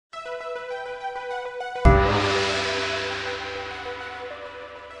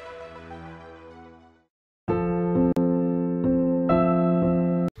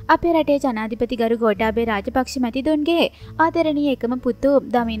අපේ රටේ ජනාධිපති ගරු ගෝඨාභය රාජපක්ෂ මැතිතුන්ගේ ආදරණීය එකම පුතු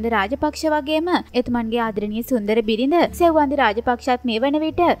දමින්ද රාජපක්ෂ වගේම එතුමන්ගේ ආදරණීය සුන්දර බිරිඳ සෙව්වන්දි රාජපක්ෂත් මේ වන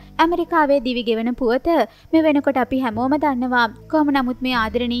විට ඇමරිකාවේ දිවි ගෙවන පුවත මේ වෙනකොට අපි හැමෝම දන්නවා. කොහොම නමුත් මේ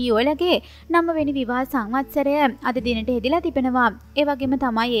ආදරණීය යුවලගේ 9 වෙනි විවාහ සංවත්සරය අද දිනට හෙදිලා තිබෙනවා. ඒ වගේම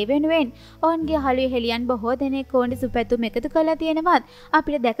තමයි ඒ වෙනුවෙන් ඔවුන්ගේ හලුවේ හෙලියන් බොහෝ දෙනෙක් ඔවුන්ට සුපැතුම් එකතු කරලා තියෙනවත්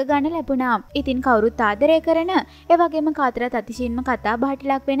අපිට දැක ගන්න ලැබුණා. ඉතින් කවුරුත් ආදරය කරන ඒ වගේම කාතරත් අතිශයින්ම කතා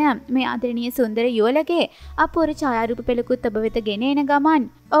බහට ලක් වෙන මේ ආදරණීය සුන්දර යුවලගේ අපූර්ව ඡායාරූප පෙළකුත් ඔබ වෙත ගෙන එන ගමන්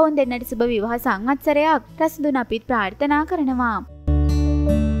ඔවුන් දෙන්නට සුබ විවාහ සංවත්සරයක් රසදුන අපිත් ප්‍රාර්ථනා කරනවා.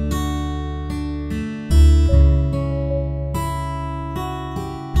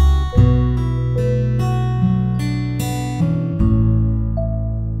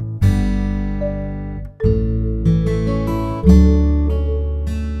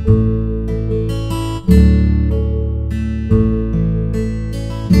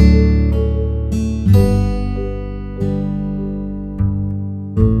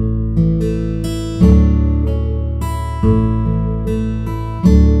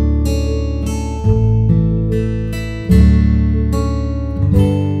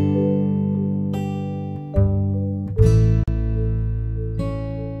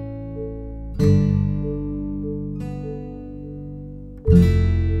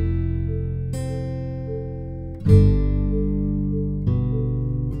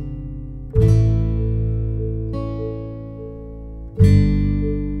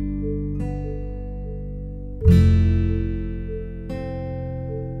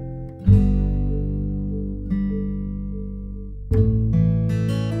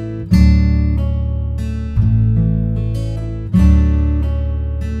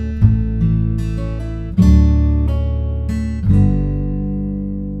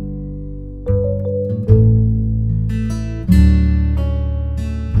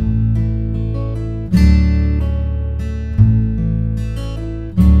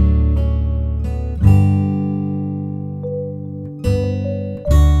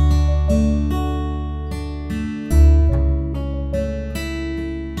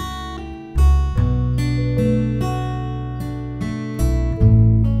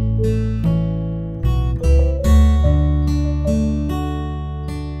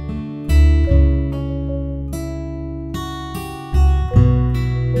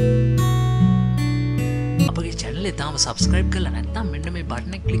 තාම subscribe කරලා නැත්නම් මෙන්න මේ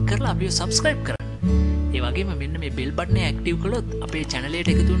බටන් එක ක්ලික් කරලා අපිව subscribe කරන්න. ඒ වගේම මෙන්න මේ bell button එක active කළොත් අපේ channel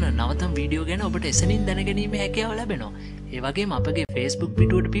එකට එකතු වෙන නවතම වීඩියෝ ගැන ඔබට එසනින් දැනගැනීමේ හැකියාව ලැබෙනවා. ඒ වගේම අපගේ Facebook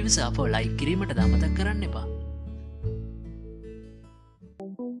පිටුවට පිවිස අපව like කිරීමට අමතක කරන්න එපා.